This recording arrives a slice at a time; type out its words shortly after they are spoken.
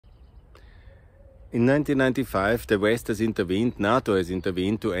In 1995, the West has intervened, Nato has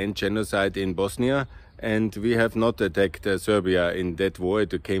intervened to end genocide in Bosnia, and we have not attacked Serbia in that war.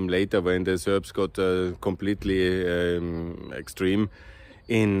 It came later when the Serbs got completely extreme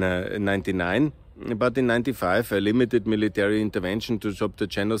in 99. But in 95, a limited military intervention to stop the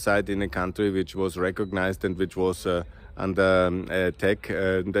genocide in a country which was recognized and which was under attack,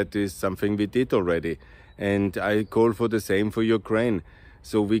 that is something we did already. And I call for the same for Ukraine.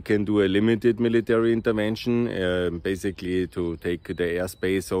 So we can do a limited military intervention, basically to take the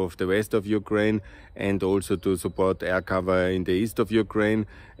airspace of the west of Ukraine and also to support air cover in the east of Ukraine.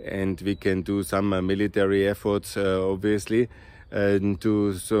 And we can do some military efforts, obviously,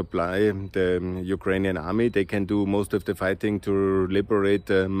 to supply the Ukrainian army. They can do most of the fighting to liberate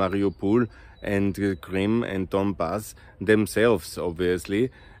Mariupol and Crimea and Donbass themselves,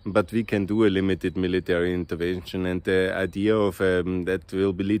 obviously. But we can do a limited military intervention, and the idea of that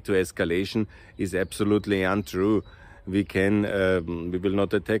will lead to escalation is absolutely untrue. We will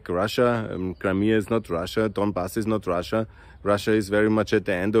not attack Russia. Crimea is not Russia. Donbass is not Russia. Russia is very much at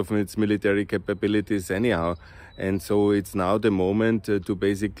the end of its military capabilities anyhow. And so it's now the moment to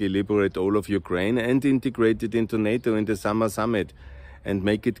basically liberate all of Ukraine and integrate it into NATO in the summer summit and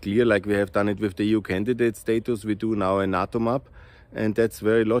make it clear, like we have done it with the EU candidate status. We do now a NATO map. And that's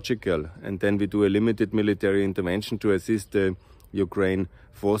very logical. And then we do a limited military intervention to assist the Ukraine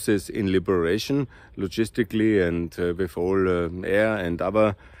forces in liberation, logistically and with all air and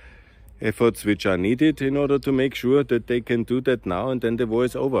other efforts which are needed in order to make sure that they can do that now, and then the war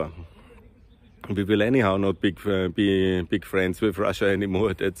is over. We will anyhow not be big friends with Russia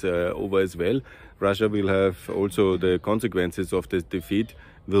anymore. That's over as well. Russia will have also the consequences of the defeat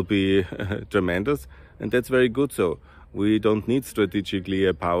will be tremendous, and that's very good so. We don't need strategically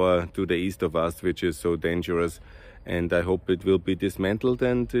a power to the east of us, which is so dangerous. And I hope it will be dismantled,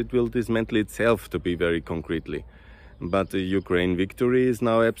 and it will dismantle itself, to be very concretely. But the Ukraine victory is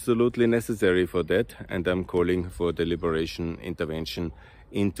now absolutely necessary for that. And I'm calling for the liberation intervention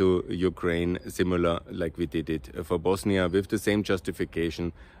into Ukraine, similar like we did it for Bosnia, with the same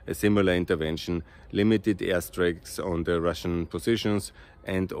justification, a similar intervention, limited airstrikes on the Russian positions,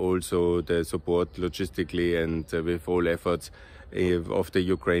 and also the support logistically and with all efforts of the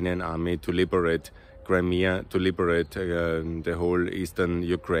Ukrainian army to liberate Crimea, to liberate the whole eastern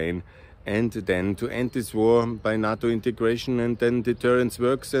Ukraine, and then to end this war by NATO integration, and then deterrence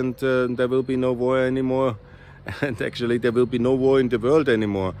works, and there will be no war anymore. And actually there will be no war in the world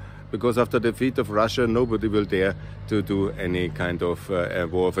anymore, because after the defeat of Russia, nobody will dare to do any kind of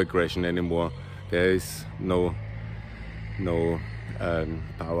war of aggression anymore. There is no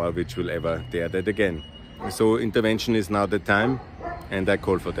power which will ever dare that again. So intervention is now the time, and I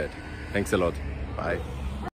call for that. Thanks a lot. Bye.